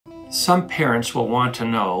Some parents will want to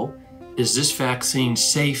know, is this vaccine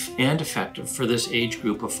safe and effective for this age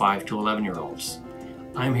group of 5 to 11-year-olds?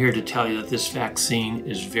 I'm here to tell you that this vaccine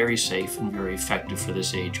is very safe and very effective for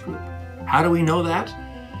this age group. How do we know that?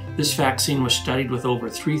 This vaccine was studied with over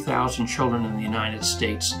 3,000 children in the United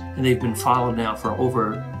States, and they've been followed now for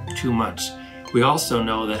over 2 months. We also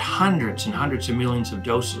know that hundreds and hundreds of millions of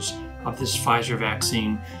doses of this Pfizer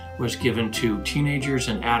vaccine was given to teenagers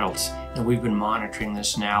and adults, and we've been monitoring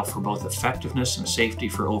this now for both effectiveness and safety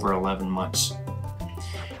for over 11 months.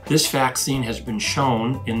 This vaccine has been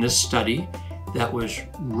shown in this study that was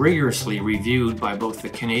rigorously reviewed by both the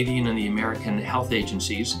Canadian and the American health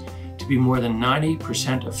agencies to be more than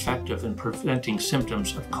 90% effective in preventing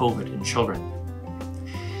symptoms of COVID in children.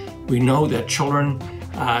 We know that children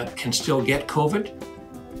can still get COVID,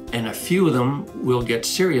 and a few of them will get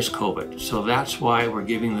serious COVID. So that's why we're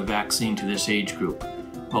giving the vaccine to this age group.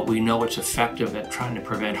 But we know it's effective at trying to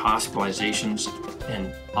prevent hospitalizations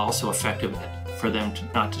and also effective for them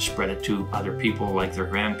not to spread it to other people like their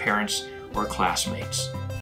grandparents or classmates.